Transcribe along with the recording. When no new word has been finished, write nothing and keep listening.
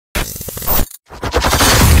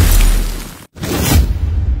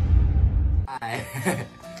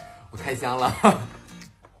我开箱了。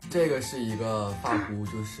这个是一个发箍，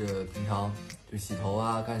就是平常就洗头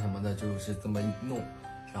啊干什么的，就是这么一弄，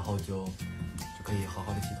然后就可以好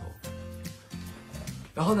好的洗头。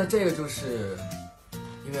然后呢，这个就是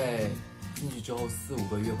因为进去之后4、5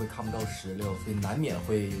个月会看不到石榴，所以难免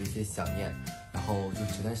会有一些想念。然后就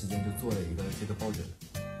前段时间就做了一个这个抱枕，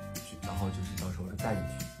然后就是到时候就带进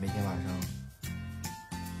去，每天晚上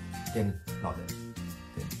垫着脑袋。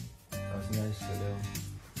对，然后现在石榴。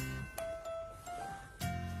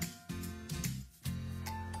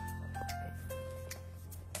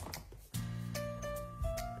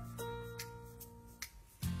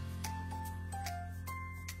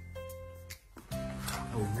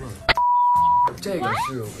我饿了。这个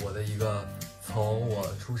是我的一个从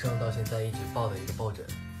我出生到现在一直抱的一个抱枕。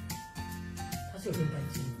它是有变干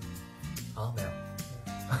净啊？没有。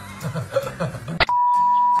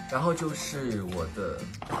然后就是我的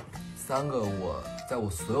3个在我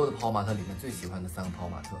所有的跑马特里面最喜欢的3个跑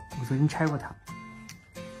马特。我昨天拆过它。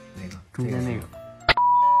哪个？中间那个。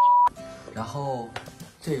然后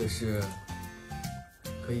这个是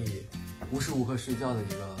可以无时无刻睡觉的一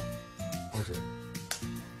个抱枕。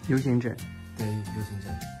U型枕，对，U型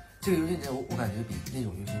枕，这个 U型枕我感觉比那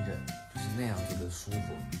种 U型枕就是那样子的舒服，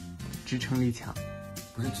支撑力强，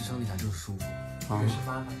不是支撑力强就是舒服，因为是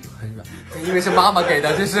妈妈很软，因为是妈妈给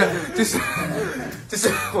的，就是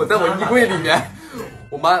我在我衣柜里面，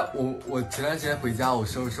我前段时间回家我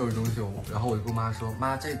收拾东西，然后我就跟我妈说，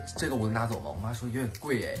妈这个我能拿走吗？我妈说有点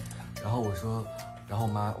贵哎，然后我说，然后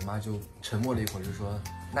我妈就沉默了一会儿就说，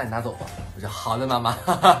那你拿走吧，我说好的妈妈。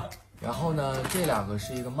然后呢，这2个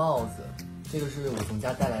是一个帽子，这个是我从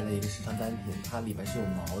家带来的一个时尚单品，它里面是有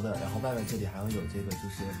毛的，然后外面这里还会有这个就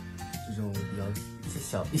是这种比较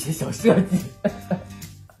一些小设计，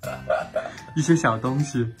一些小东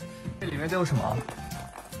西。这里面都有什么？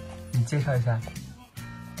你介绍一下。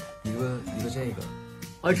一个这个，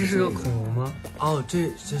哦，这是个恐龙吗？哦，这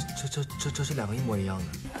是2个一模一样的，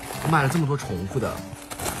我买了这么多重复的。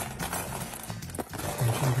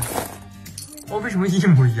哦，为什么一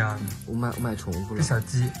模一样呢？我买重复了。是小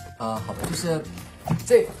鸡啊，好的，就是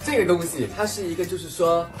这个东西，它是一个就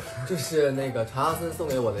是那个常阿森送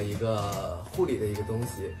给我的一个护理的一个东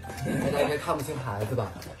西，大家应该看不清牌子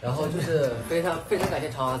吧？然后就是非常感谢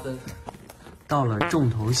常阿森。到了重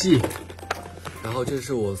头戏，然后这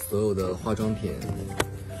是我所有的化妆品，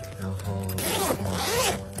然后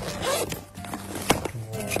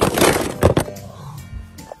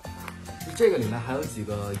这个里面还有几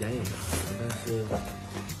个眼影盘，但是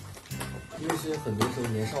因为是很多时候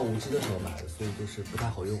年少无知的时候买的，所以就是不太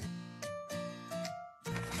好用。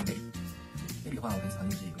那个的话，我很喜欢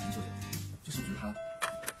就是一个衣袖枕，就是我觉得它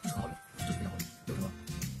就是很好用，就是非常好用。有什么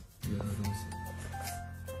别的东西？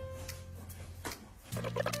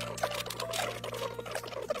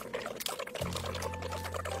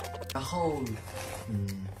然后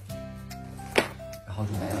然后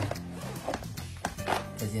就没了。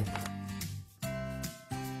再见。